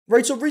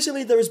Right, so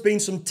recently there has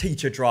been some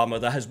teacher drama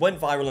that has went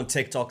viral on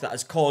TikTok that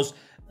has caused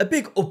a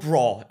big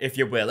uproar, if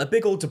you will, a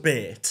big old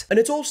debate. And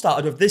it all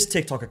started with this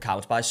TikTok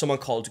account by someone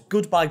called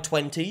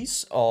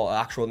goodbyetwenties, or her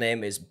actual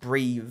name is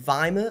Brie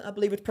Weimer, I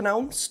believe it's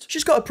pronounced.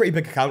 She's got a pretty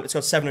big account, it's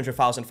got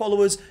 700,000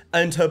 followers,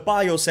 and her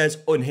bio says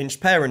unhinged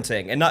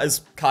parenting, and that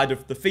is kind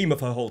of the theme of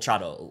her whole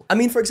channel. I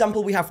mean, for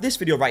example, we have this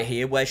video right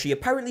here where she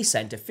apparently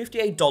sent a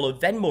 $58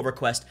 Venmo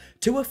request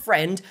to a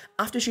friend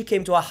after she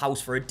came to her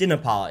house for a dinner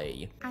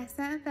party. I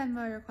sent a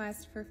Venmo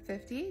request for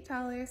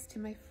 $58 to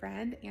my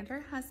friend and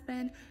her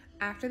husband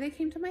after they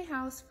came to my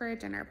house for a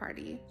dinner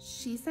party.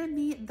 She sent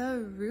me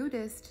the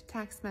rudest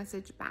text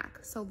message back.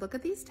 So look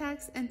at these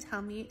texts and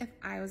tell me if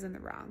I was in the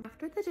wrong.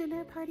 After the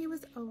dinner party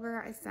was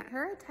over, I sent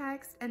her a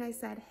text and I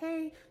said,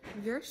 hey,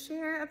 your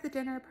share of the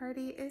dinner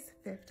party is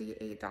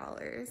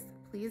 $58.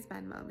 Please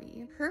Venmo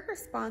me. Her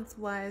response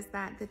was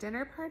that the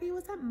dinner party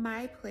was at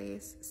my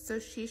place, so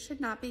she should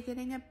not be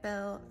getting a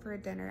bill for a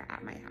dinner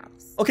at my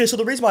house. Okay, so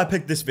the reason why I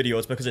picked this video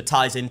is because it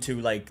ties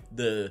into like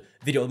the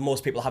video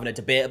most people are having a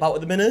debate about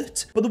at the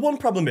minute. But the one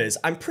problem is,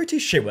 I'm pretty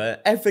sure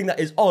everything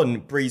that is on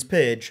Brie's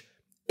page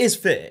is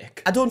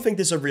fake. I don't think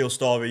this is a real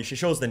story. She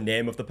shows the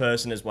name of the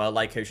person as well,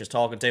 like who she's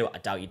talking to. I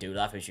doubt you do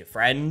that if it's your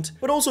friend.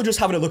 But also just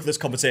having a look at this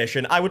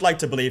conversation, I would like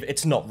to believe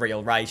it's not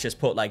real, right? She's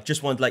put like,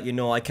 just wanted to let you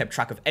know I kept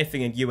track of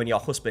everything you and your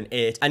husband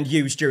ate and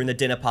used during the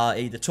dinner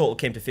party. The total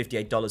came to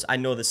 $58. I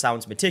know this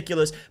sounds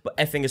meticulous, but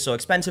everything is so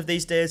expensive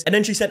these days. And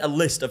then she sent a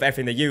list of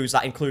everything they used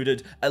that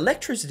included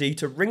electricity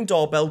to ring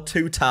doorbell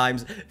 2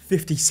 times,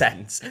 50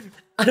 cents.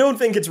 I don't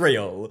think it's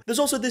real. There's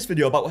also this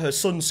video about her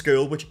son's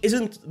school, which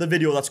isn't the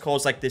video that's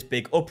caused like this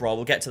big uproar.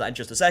 We'll get to that in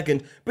just a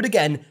second. But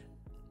again,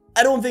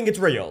 I don't think it's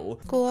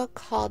real. School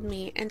called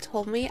me and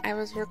told me I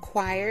was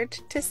required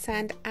to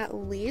send at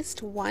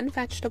least one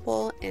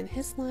vegetable in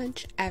his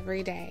lunch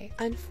every day.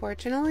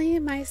 Unfortunately,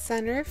 my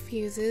son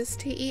refuses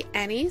to eat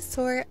any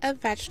sort of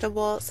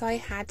vegetable, so I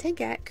had to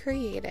get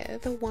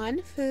creative. The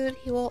one food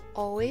he will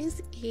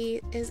always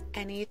eat is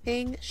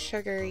anything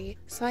sugary,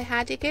 so I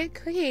had to get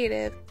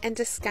creative and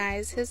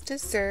disguise his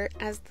dessert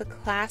as the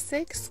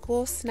classic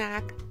school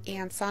snack,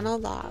 ants on a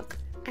log.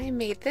 I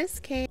made this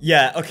cake.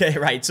 Yeah, okay,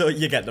 right, so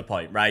you get the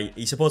point, right?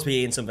 He's supposed to be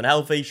eating something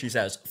healthy. She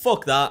says,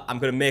 fuck that, I'm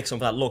gonna make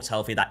something that looks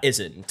healthy that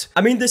isn't.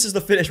 I mean, this is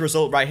the finished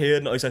result right here,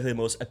 not exactly the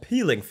most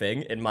appealing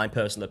thing, in my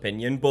personal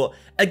opinion, but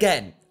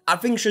again, I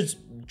think she's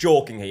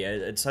joking here.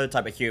 It's her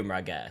type of humor,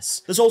 I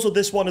guess. There's also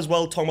this one as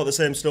well, talking about the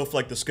same stuff,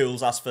 like the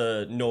schools asked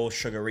for no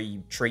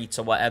sugary treats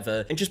or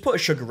whatever, and just put a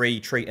sugary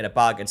treat in a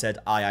bag and said,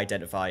 I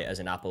identify as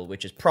an apple,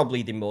 which is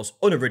probably the most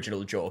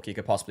unoriginal joke you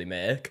could possibly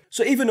make.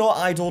 So even though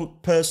I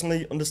don't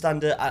personally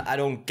understand it, I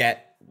don't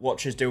get what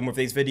she's doing with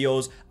these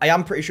videos, I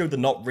am pretty sure they're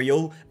not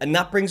real, and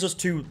that brings us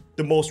to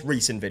the most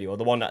recent video,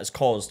 the one that has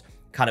caused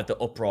kind of the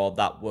uproar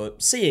that we're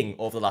seeing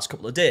over the last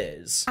couple of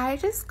days. I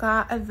just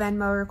got a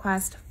Venmo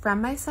request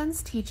from my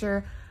son's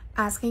teacher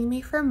asking me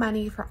for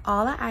money for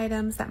all the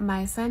items that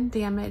my son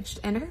damaged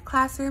in her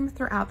classroom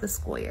throughout the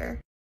school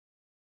year.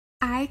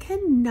 I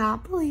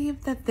cannot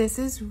believe that this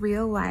is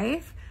real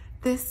life.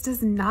 This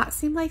does not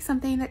seem like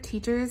something that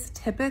teachers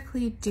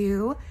typically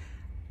do.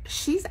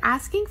 She's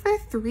asking for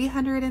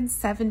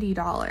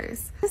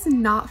 $370. This does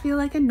not feel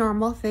like a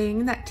normal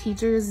thing that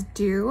teachers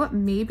do.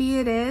 Maybe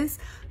it is,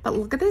 but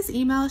look at this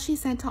email she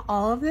sent to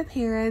all of the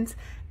parents,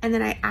 and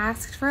then I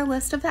asked for a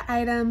list of the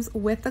items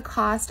with the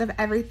cost of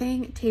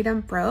everything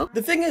Tatum broke.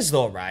 The thing is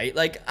though, right,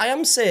 like, I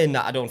am saying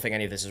that I don't think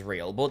any of this is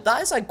real, but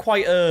that is like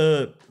quite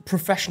a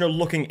professional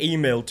looking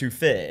email to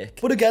fake.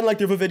 But again, like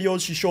the other videos,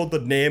 she showed the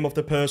name of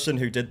the person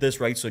who did this,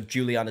 right, so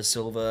Juliana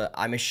Silva.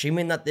 I'm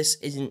assuming that this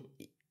isn't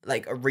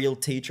like a real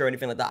teacher or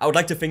anything like that. I would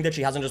like to think that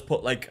she hasn't just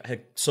put like her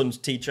son's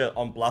teacher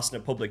on blast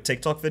in a public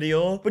TikTok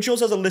video, but she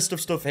also has a list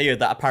of stuff here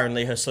that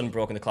apparently her son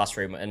broke in the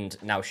classroom and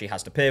now she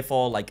has to pay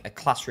for, like a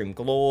classroom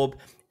globe,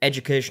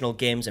 educational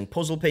games and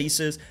puzzle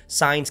pieces,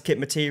 science kit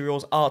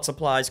materials, art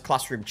supplies,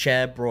 classroom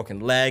chair, broken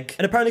leg,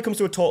 and apparently comes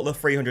to a total of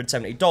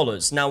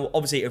 $370. Now,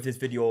 obviously, if this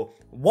video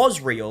was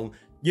real,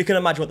 you can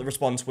imagine what the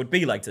response would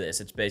be like to this.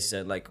 It's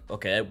basically like,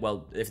 okay,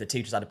 well, if the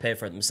teachers had to pay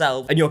for it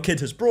themselves and your kid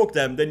has broke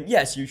them, then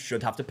yes, you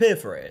should have to pay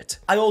for it.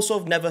 I also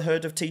have never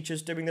heard of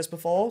teachers doing this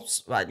before.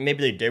 Like,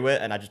 maybe they do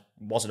it and I just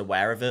wasn't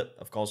aware of it.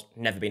 Of course,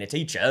 never been a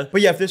teacher.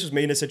 But yeah, if this was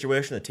me in a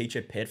situation, the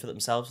teacher paid for it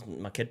themselves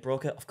and my kid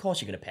broke it, of course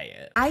you're gonna pay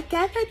it. I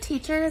get that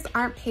teachers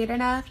aren't paid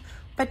enough,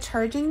 but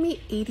charging me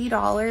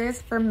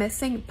 $80 for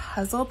missing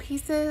puzzle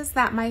pieces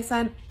that my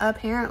son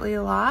apparently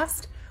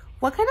lost?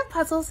 What kind of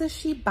puzzles is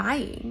she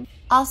buying?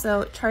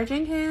 Also,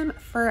 charging him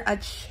for a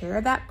chair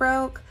that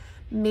broke,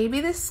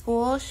 maybe the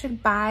school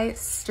should buy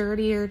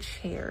sturdier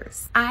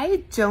chairs.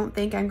 I don't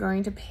think I'm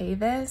going to pay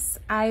this.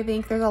 I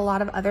think there's a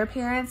lot of other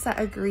parents that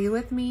agree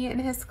with me in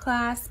his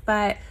class,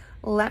 but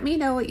Let me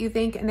know what you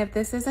think and if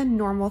this is a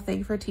normal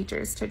thing for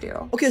teachers to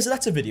do. Okay, so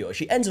that's a video.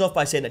 She ended off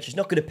by saying that she's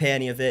not going to pay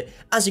any of it.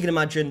 As you can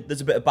imagine,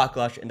 there's a bit of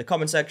backlash in the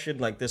comment section,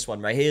 like this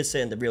one right here,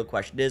 saying the real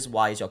question is,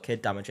 why is your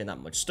kid damaging that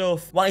much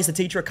stuff? Why is the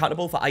teacher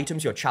accountable for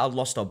items your child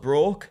lost or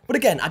broke? But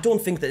again, I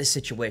don't think that this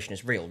situation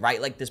is real,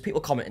 right? Like, there's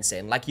people commenting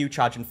saying, like, you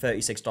charging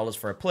 $36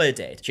 for a play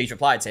date. She's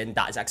replied saying,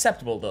 that is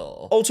acceptable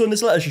though. Also, in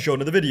this letter she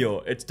showed in the video,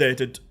 it's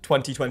dated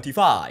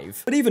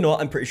 2025. But even though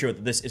I'm pretty sure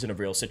that this isn't a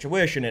real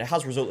situation, it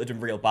has resulted in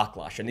real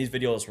backlash, and these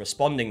videos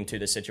responding to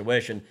this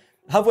situation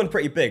have went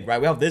pretty big,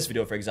 right? We have this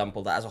video, for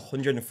example, that has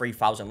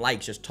 103,000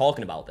 likes just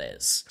talking about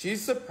this.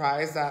 She's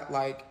surprised that,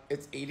 like,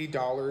 it's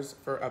 $80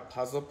 for a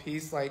puzzle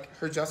piece. Like,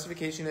 her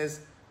justification is,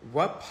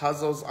 what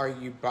puzzles are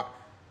you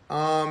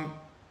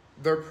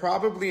they're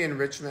probably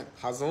enrichment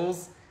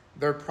puzzles.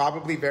 They're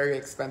probably very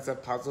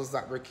expensive puzzles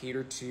that were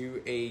catered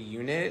to a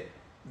unit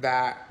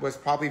that was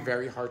probably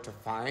very hard to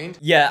find.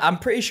 Yeah, I'm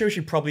pretty sure she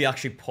probably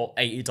actually put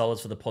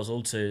 $80 for the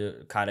puzzle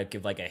to kind of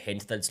give like a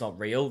hint that it's not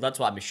real. That's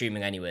what I'm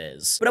assuming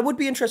anyways. But I would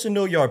be interested to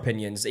know your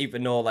opinions,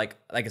 even though like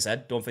I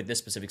said, don't think this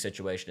specific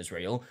situation is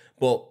real,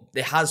 but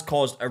it has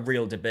caused a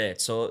real debate.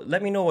 So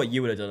let me know what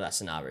you would have done in that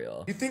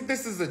scenario. You think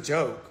this is a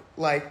joke?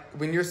 Like,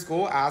 when your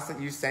school asks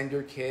that you send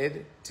your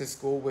kid to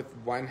school with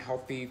one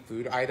healthy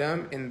food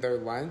item in their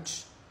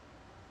lunch,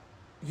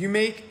 you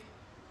make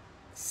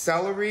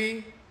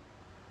celery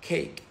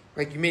cake.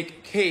 Like, you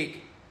make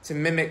cake to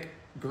mimic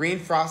green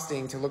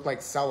frosting to look like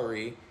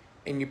celery,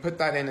 and you put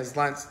that in his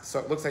lunch so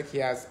it looks like he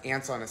has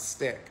ants on a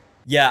stick.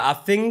 Yeah, I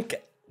think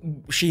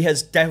she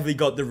has definitely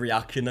got the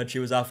reaction that she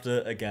was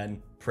after.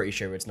 Again, pretty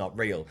sure it's not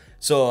real.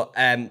 So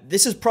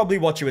this is probably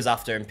what she was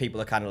after, and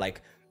people are kind of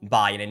like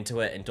buying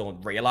into it and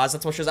don't realize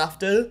that's what she's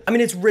after. I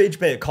mean, it's rage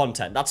bait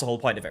content. That's the whole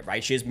point of it,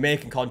 right? She is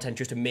making content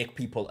just to make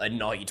people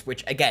annoyed,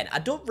 which again, I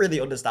don't really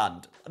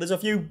understand. There's a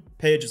few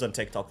pages on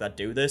TikTok that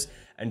do this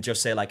and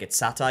just say like it's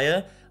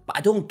satire, but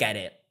I don't get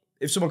it.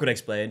 If someone could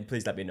explain,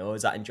 please let me know.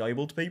 Is that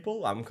enjoyable to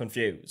people? I'm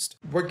confused.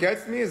 What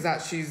gets me is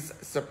that she's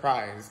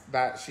surprised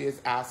that she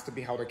is asked to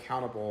be held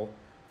accountable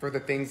for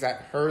the things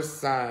that her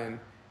son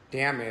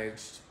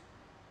damaged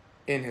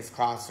in his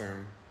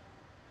classroom.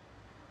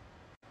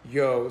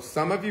 Yo,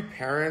 some of you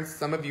parents,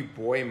 some of you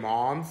boy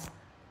moms,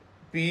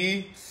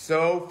 be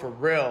so for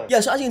real.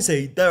 Yeah, so as you can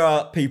see, there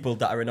are people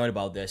that are annoyed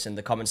about this, and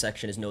the comment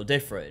section is no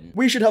different.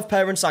 We should have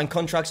parents sign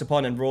contracts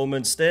upon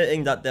enrollment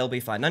stating that they'll be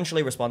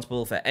financially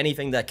responsible for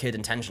anything their kid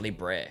intentionally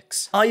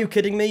breaks. Are you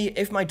kidding me?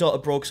 If my daughter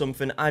broke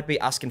something, I'd be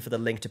asking for the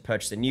link to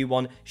purchase a new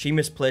one. She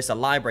misplaced a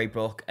library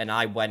book, and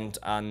I went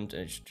and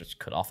she just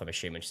cut off, I'm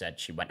assuming she said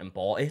she went and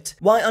bought it.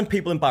 Why aren't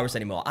people embarrassed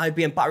anymore? I'd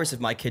be embarrassed if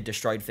my kid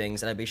destroyed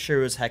things, and I'd be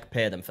sure as heck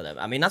pay them for them.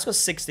 I mean, that's got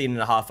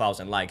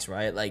 16,500 likes,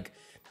 right? Like,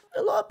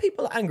 a lot of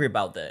people are angry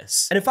about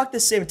this. And in fact,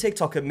 this same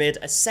TikToker made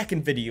a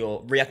second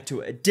video react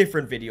to a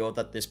different video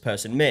that this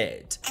person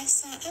made. I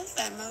sent a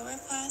Venmo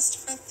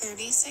request for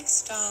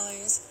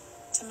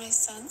 $36 to my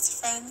son's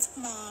friend's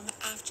mom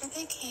after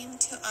they came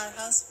to our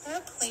house for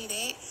a play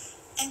date,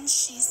 and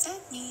she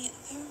sent me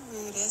the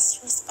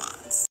rudest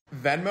response.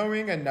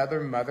 Venmoing another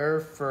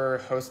mother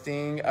for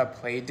hosting a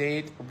play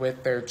date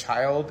with their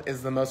child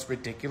is the most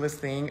ridiculous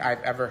thing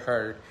I've ever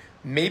heard.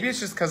 Maybe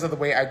it's just because of the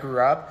way I grew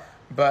up,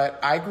 but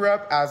I grew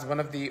up as one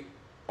of the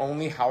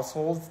only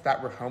households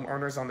that were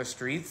homeowners on the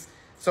streets.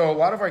 So a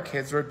lot of our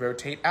kids would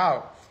rotate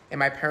out. And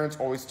my parents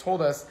always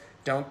told us,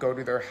 don't go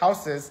to their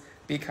houses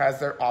because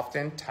they're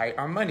often tight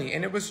on money.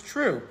 And it was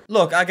true.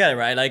 Look, I get it,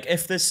 right? Like,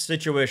 if this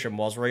situation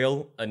was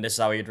real and this is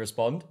how he'd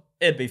respond,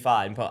 it'd be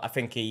fine. But I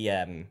think he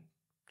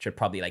should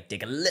probably, like,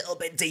 dig a little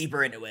bit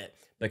deeper into it,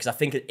 because I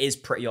think it is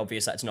pretty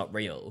obvious that it's not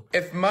real.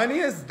 If money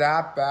is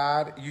that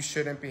bad, you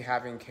shouldn't be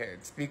having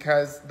kids,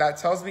 because that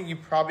tells me you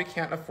probably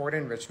can't afford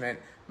enrichment.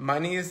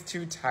 Money is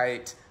too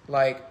tight,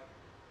 like,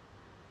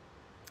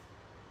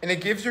 and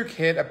it gives your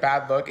kid a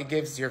bad look. It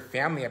gives your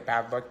family a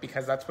bad look,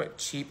 because that's what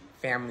cheap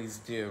families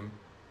do.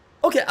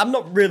 Okay, I'm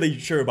not really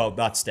sure about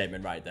that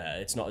statement right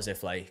there. It's not as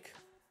if, like,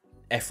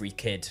 every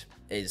kid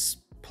is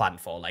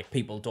planned for. Like,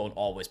 people don't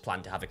always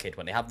plan to have a kid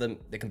when they have them.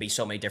 There can be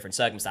so many different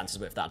circumstances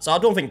with that. So I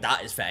don't think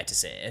that is fair to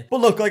say.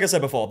 But look, like I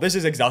said before, this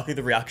is exactly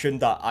the reaction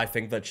that I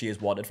think that she has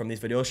wanted from these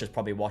videos. She's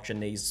probably watching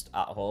these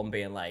at home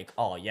being like,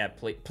 oh yeah,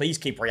 please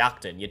keep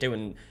reacting. You're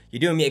doing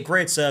me a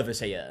great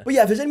service here. But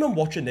yeah, if there's anyone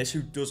watching this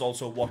who does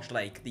also watch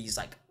like these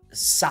like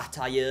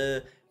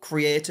satire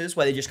creators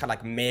where they just kind of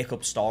like make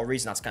up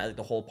stories and that's kind of like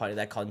the whole point of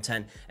their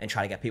content and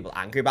try to get people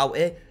angry about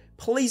it,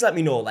 please let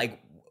me know, like,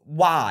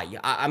 why?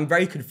 I'm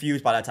very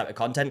confused by that type of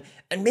content,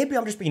 and maybe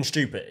I'm just being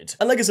stupid.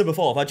 And like I said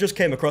before, if I just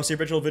came across the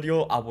original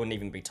video, I wouldn't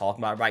even be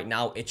talking about it right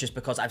now. It's just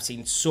because I've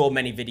seen so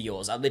many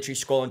videos. I'm literally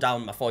scrolling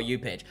down my For You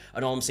page,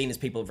 and all I'm seeing is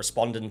people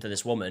responding to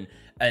this woman,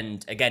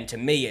 and again, to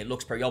me, it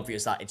looks pretty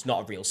obvious that it's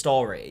not a real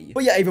story.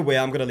 But yeah, either way,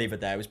 I'm gonna leave it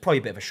there. It was probably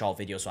a bit of a short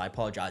video, so I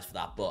apologize for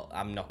that, but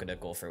I'm not gonna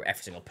go through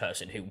every single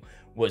person who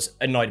was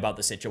annoyed about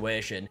the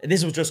situation.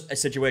 This was just a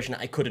situation that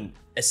I couldn't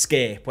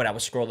escape when I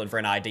was scrolling for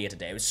an idea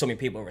today. It was so many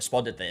people who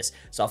responded to this,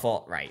 so So I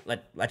thought, right,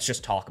 let's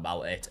just talk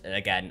about it. And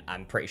again,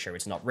 I'm pretty sure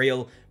it's not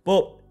real,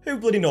 but who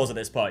bloody knows at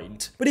this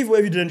point? But either way,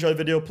 if you did enjoy the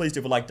video, please do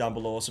a like down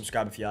below,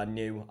 subscribe if you are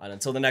new, and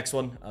until the next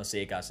one, I'll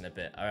see you guys in a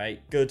bit,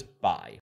 alright? Goodbye.